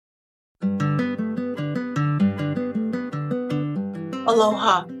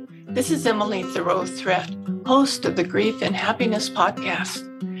Aloha. This is Emily Thoreau-Threat, host of the Grief and Happiness podcast.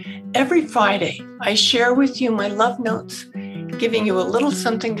 Every Friday, I share with you my love notes, giving you a little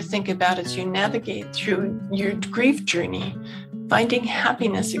something to think about as you navigate through your grief journey, finding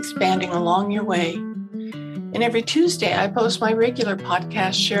happiness expanding along your way. And every Tuesday, I post my regular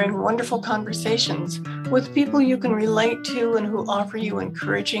podcast sharing wonderful conversations with people you can relate to and who offer you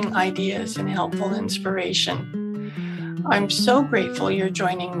encouraging ideas and helpful inspiration. I'm so grateful you're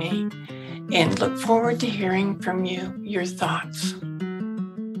joining me and look forward to hearing from you, your thoughts.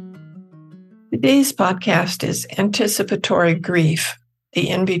 Today's podcast is Anticipatory Grief, the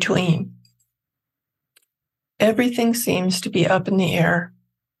in-between. Everything seems to be up in the air.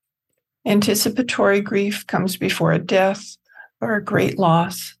 Anticipatory grief comes before a death or a great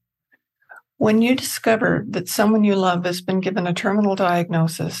loss. When you discover that someone you love has been given a terminal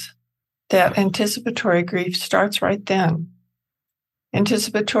diagnosis, that anticipatory grief starts right then.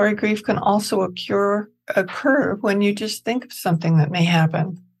 Anticipatory grief can also occur when you just think of something that may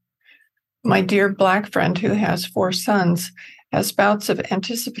happen. My dear Black friend who has 4 sons has bouts of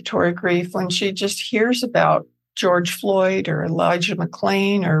anticipatory grief when she just hears about George Floyd or Elijah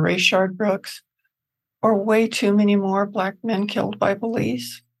McClain or Rayshard Brooks, or way too many more Black men killed by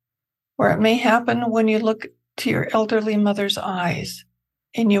police. Or it may happen when you look to your elderly mother's eyes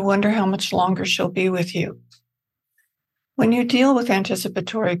and you wonder how much longer she'll be with you. When you deal with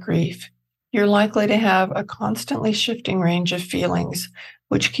anticipatory grief, you're likely to have a constantly shifting range of feelings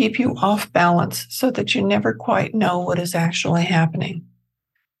which keep you off balance so that you never quite know what is actually happening.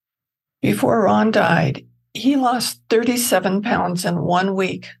 Before Ron died, he lost 37 pounds in 1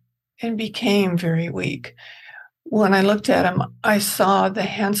 week and became very weak. When I looked at him, I saw the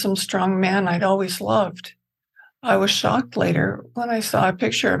handsome, strong man I'd always loved. I was shocked later when I saw a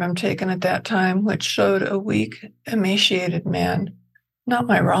picture of him taken at that time, which showed a weak, emaciated man, not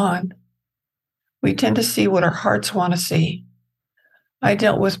my Ron. We tend to see what our hearts want to see. I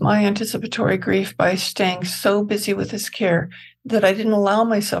dealt with my anticipatory grief by staying so busy with his care that I didn't allow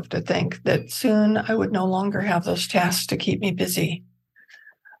myself to think that soon I would no longer have those tasks to keep me busy.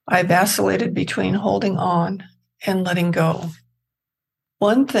 I vacillated between holding on and letting go.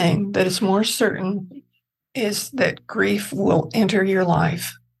 One thing that is more certain is that grief will enter your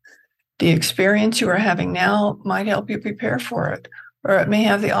life. The experience you are having now might help you prepare for it, or it may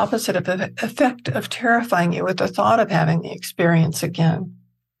have the opposite effect of terrifying you with the thought of having the experience again.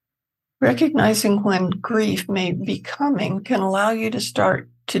 Recognizing when grief may be coming can allow you to start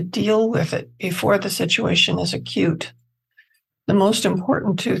to deal with it before the situation is acute. The most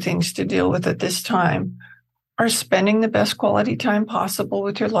important 2 things to deal with at this time are spending the best quality time possible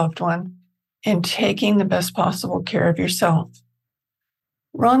with your loved one and taking the best possible care of yourself.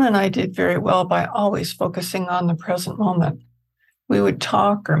 Ron and I did very well by always focusing on the present moment. We would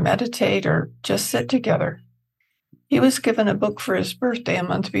talk or meditate or just sit together. He was given a book for his birthday a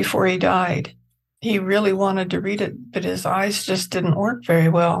month before he died. He really wanted to read it, but his eyes just didn't work very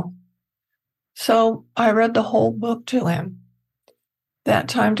well. So I read the whole book to him. That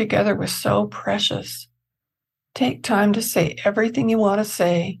time together was so precious. Take time to say everything you want to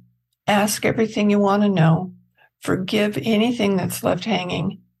say, ask everything you want to know, forgive anything that's left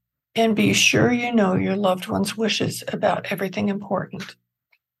hanging, and be sure you know your loved one's wishes about everything important.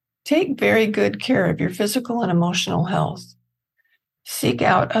 Take very good care of your physical and emotional health. Seek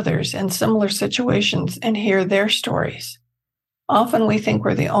out others in similar situations and hear their stories. Often we think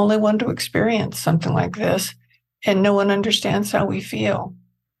we're the only one to experience something like this, and no one understands how we feel.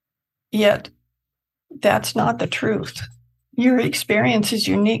 Yet, that's not the truth. Your experience is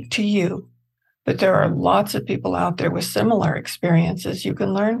unique to you, but there are lots of people out there with similar experiences you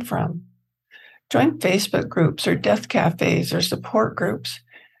can learn from. Join Facebook groups or death cafes or support groups.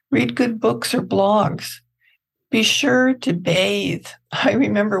 Read good books or blogs. Be sure to bathe. I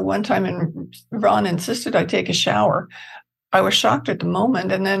remember one time Ron insisted I take a shower. I was shocked at the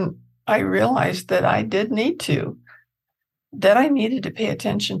moment, and then I realized that I did need to, that I needed to pay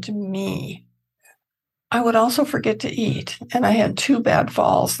attention to me. I would also forget to eat, and I had 2 bad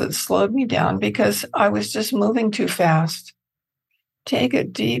falls that slowed me down because I was just moving too fast. Take a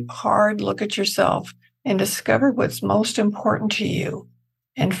deep, hard look at yourself and discover what's most important to you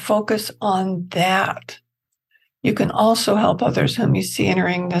and focus on that. You can also help others whom you see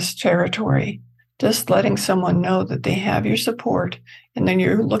entering this territory. Just letting someone know that they have your support and then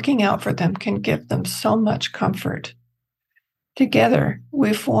you're looking out for them can give them so much comfort. Together,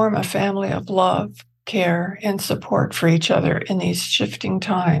 we form a family of love, care, and support for each other in these shifting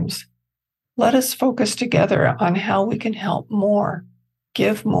times. Let us focus together on how we can help more,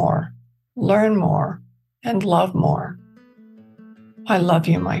 give more, learn more, and love more. I love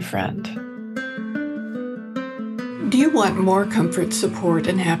you, my friend. Do you want more comfort, support,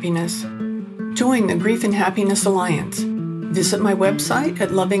 and happiness? Join the Grief and Happiness Alliance. Visit my website at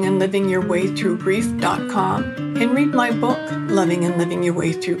lovingandlivingyourwaythroughgrief.com and read my book, Loving and Living Your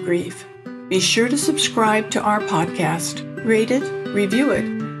Way Through Grief. Be sure to subscribe to our podcast, rate it, review it,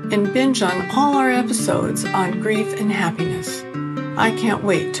 and binge on all our episodes on grief and happiness. I can't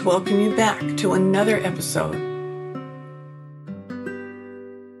wait to welcome you back to another episode